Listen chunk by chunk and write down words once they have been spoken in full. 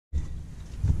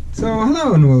So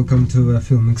hello and welcome to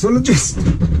Film Mixologist.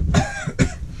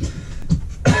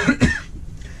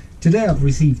 Today I've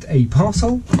received a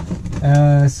parcel,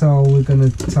 so we're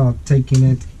gonna start taking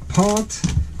it apart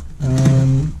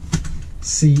and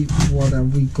see what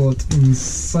have we got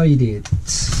inside it.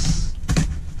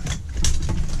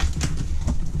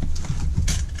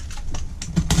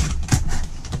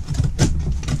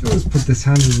 Always put this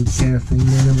handle with care thing,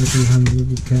 they never do handle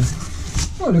with care.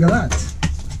 Oh, look at that!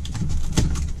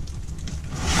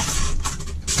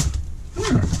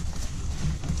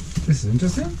 This is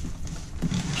interesting.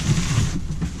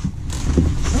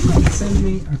 Somebody sent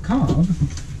me a carb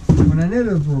on an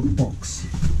Edelbrock box.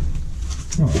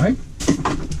 Alright.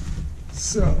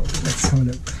 So, let's have a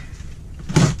look.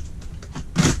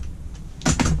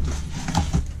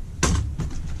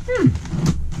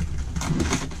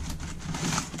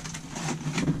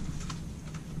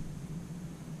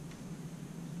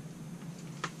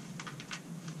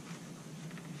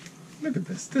 Look at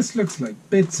this. This looks like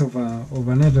bits of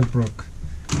an Edelbrock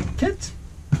kit.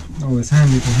 Always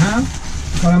handy to have.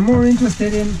 But I'm more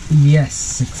interested in,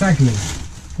 yes, exactly,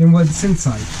 in what's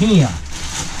inside here.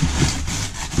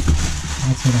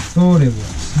 That's what I thought it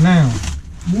was. Now,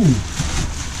 ooh,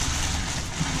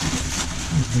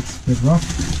 this looks a bit rough.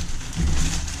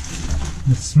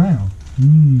 The smell,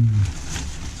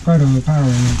 it's quite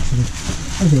overpowering actually.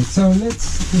 Okay, so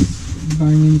let's just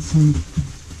bang in some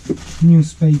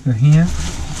newspaper here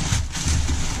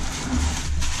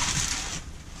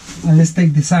and let's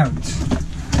take this out.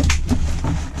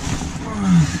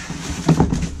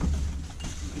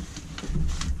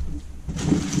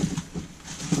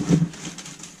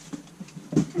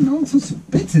 And all sorts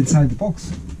of bits inside the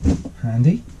box,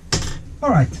 handy.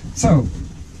 Alright, so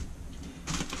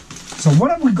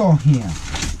what have we got here?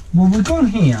 What we got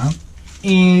here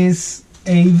is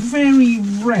a very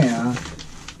rare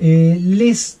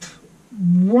list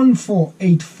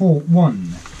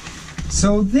 14841.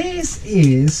 So this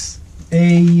is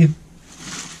a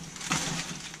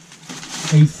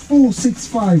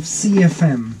 465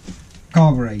 CFM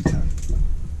carburetor.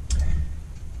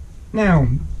 Now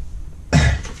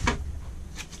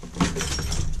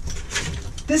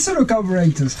this sort of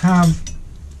carburetors have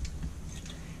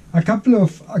a couple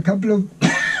of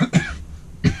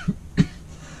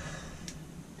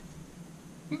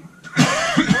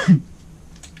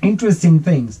interesting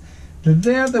things. That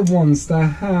they're the ones that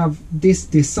have this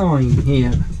design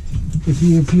here. If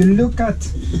you look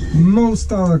at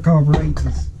most other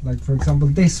carburetors, like for example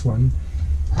this one,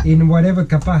 in whatever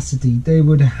capacity, they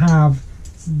would have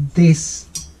this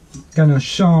kind of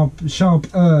sharp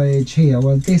edge here.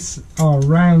 Well, these are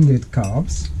rounded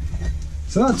carbs.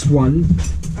 So that's one.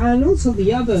 And also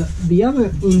the other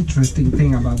interesting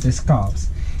thing about these carbs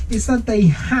is that they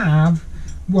have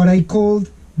what I called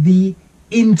the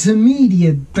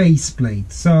intermediate base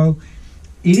plate. So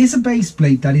it is a base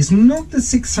plate that is not the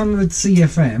 600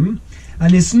 CFM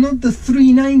and it's not the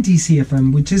 390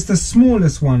 CFM, which is the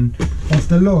smallest one of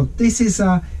the lot. This is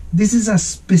a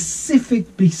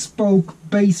specific bespoke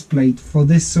base plate for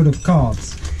this sort of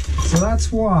carbs. So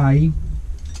that's why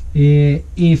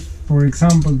if for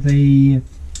example the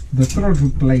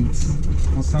throttle plates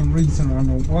for some reason are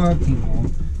not working,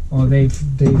 or they've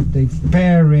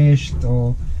perished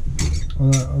or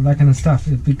that kind of stuff,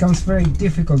 it becomes very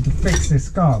difficult to fix these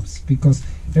carbs because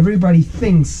everybody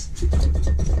thinks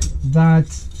that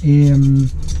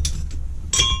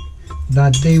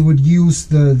that they would use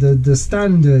the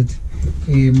standard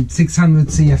 600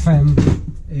 CFM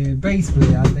base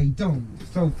plate, and they don't.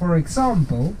 So for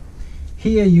example,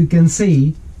 here you can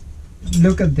see,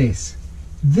 look at this.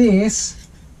 These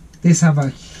have a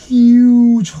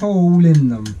huge hole in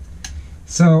them.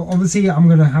 So obviously I'm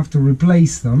gonna have to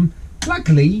replace them.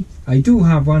 Luckily, I do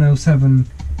have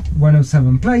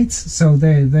 107 plates, so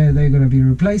they're going to be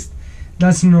replaced.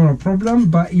 That's not a problem,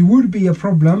 but it would be a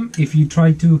problem if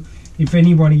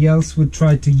anybody else would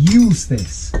try to use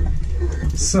this.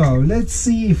 So let's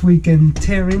see if we can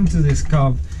tear into this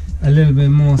carb a little bit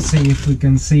more, see if we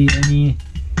can see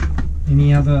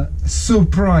any other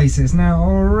surprises. Now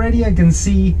already I can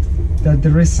see that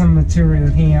there is some material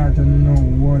here. I don't know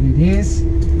what it is,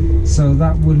 so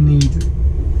that will need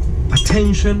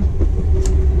attention.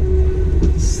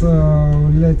 So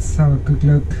let's have a quick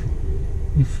look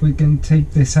if we can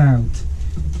take this out.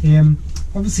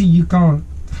 Obviously you can't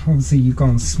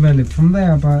smell it from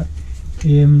there, but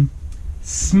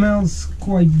smells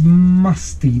quite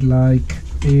musty, like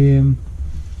if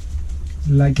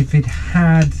it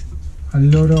had a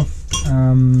lot of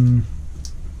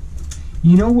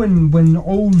you know when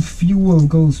old fuel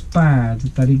goes bad,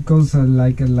 that it goes of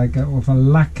a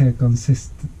lacquer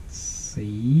consistency.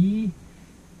 see.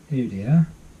 Oh dear.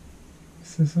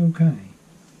 Is this okay?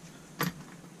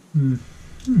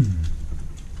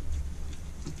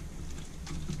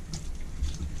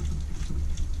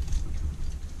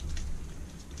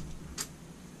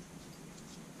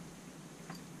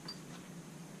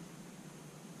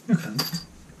 Okay.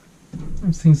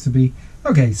 It seems to be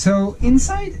okay. So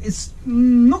inside it's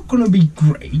not gonna be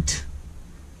great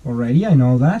already, I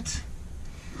know that.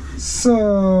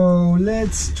 So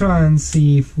let's try and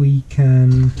see if we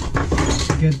can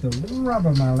get the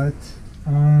rubber mallet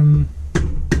and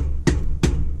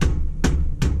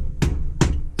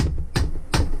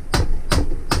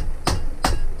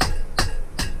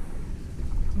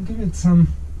give it some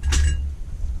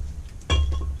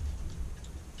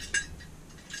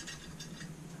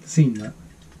seen that.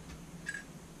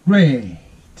 Great.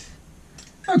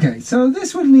 Okay, so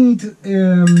this would need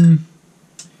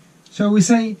shall we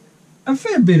say a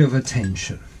fair bit of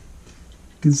attention.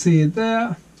 You can see it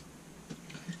there.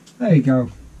 There you go.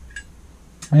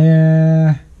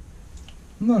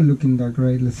 Not looking that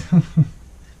great.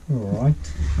 Alright.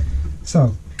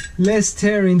 So let's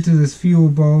tear into this fuel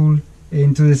bowl,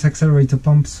 into this accelerator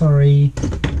pump, sorry.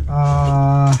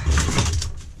 I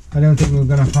don't think we're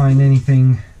gonna find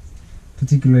anything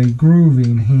particularly groovy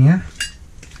in here.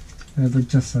 But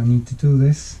just I need to do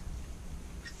this.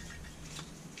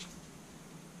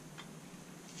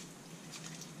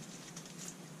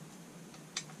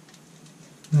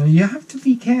 Now you have to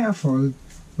be careful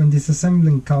when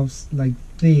disassembling cars like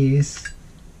this,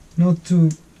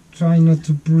 try not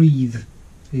to breathe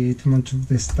too much of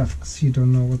this stuff, because you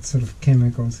don't know what sort of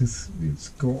chemicals it's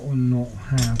got or not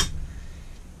have.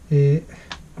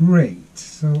 Great.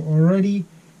 So already,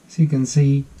 as you can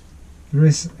see, there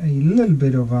is a little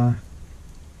bit of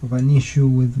an issue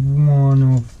with one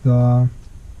of the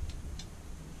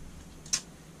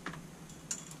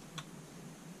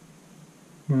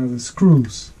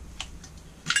screws.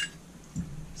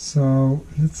 So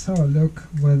let's have a look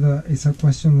whether it's a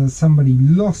question that somebody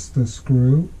lost the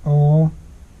screw, or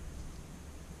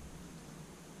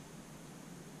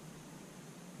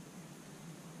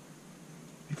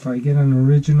if I get an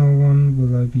original one,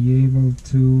 will I be able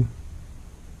to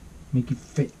make it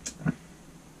fit?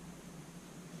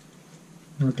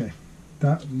 Okay,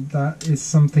 that is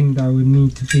something that would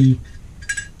need to be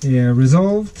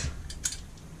resolved.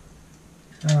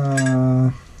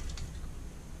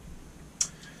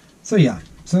 So yeah,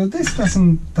 so this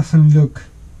doesn't look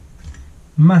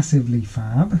massively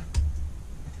fab.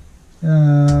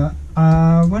 Why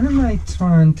don't I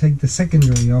try and take the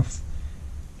secondary off?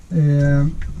 I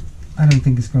don't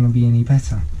think it's going to be any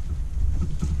better.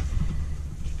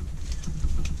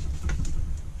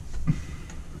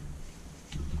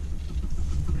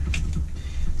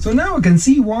 So now I can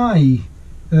see why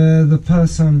the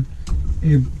person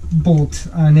bought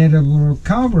an edible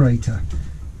carburetor,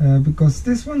 because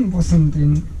this one wasn't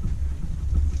in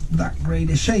that great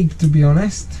a shape, to be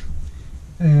honest.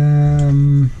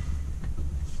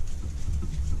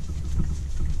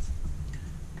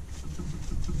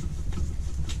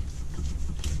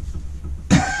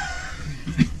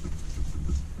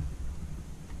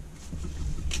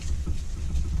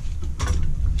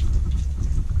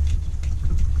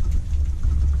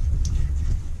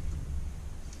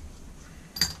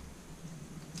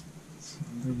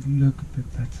 Look a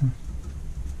bit better.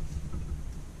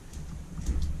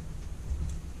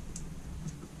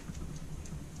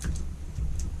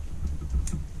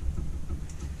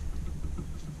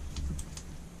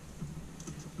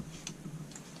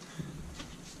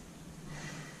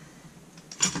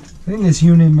 I think this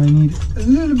unit might need a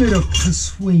little bit of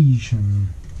persuasion,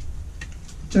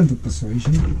 gentle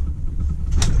persuasion.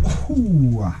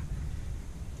 Ooh.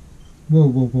 Whoa,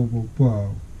 whoa, whoa, whoa,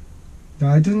 whoa.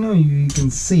 I don't know if you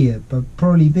can see it, but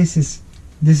probably this is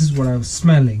what I was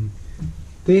smelling.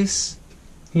 This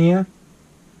here,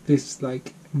 this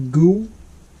like goo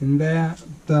in there,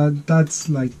 that's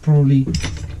like probably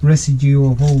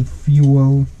residue of old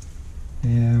fuel.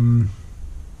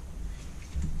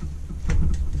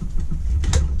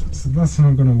 So that's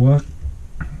not gonna work.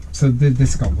 So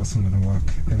this guy wasn't gonna work,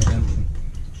 evidently.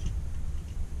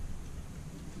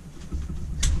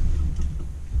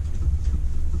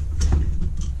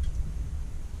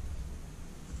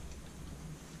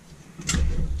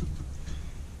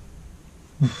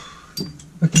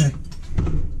 Okay,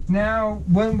 now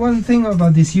one thing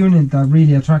about this unit that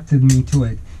really attracted me to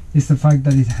it is the fact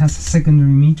that it has a secondary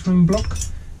metering block,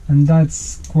 and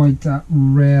that's quite a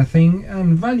rare thing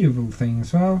and valuable thing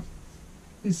as well.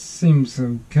 This seems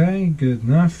okay, good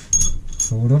enough,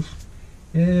 sort of.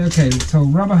 Okay, so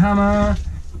rubber hammer,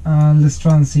 let's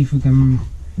try and see if we can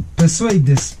persuade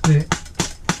this bit.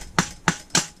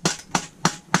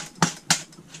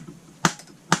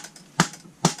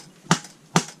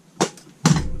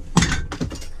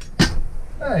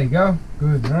 There you go,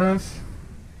 good enough.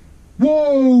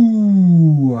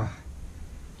 Whoa!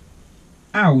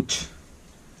 Ouch!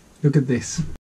 Look at this.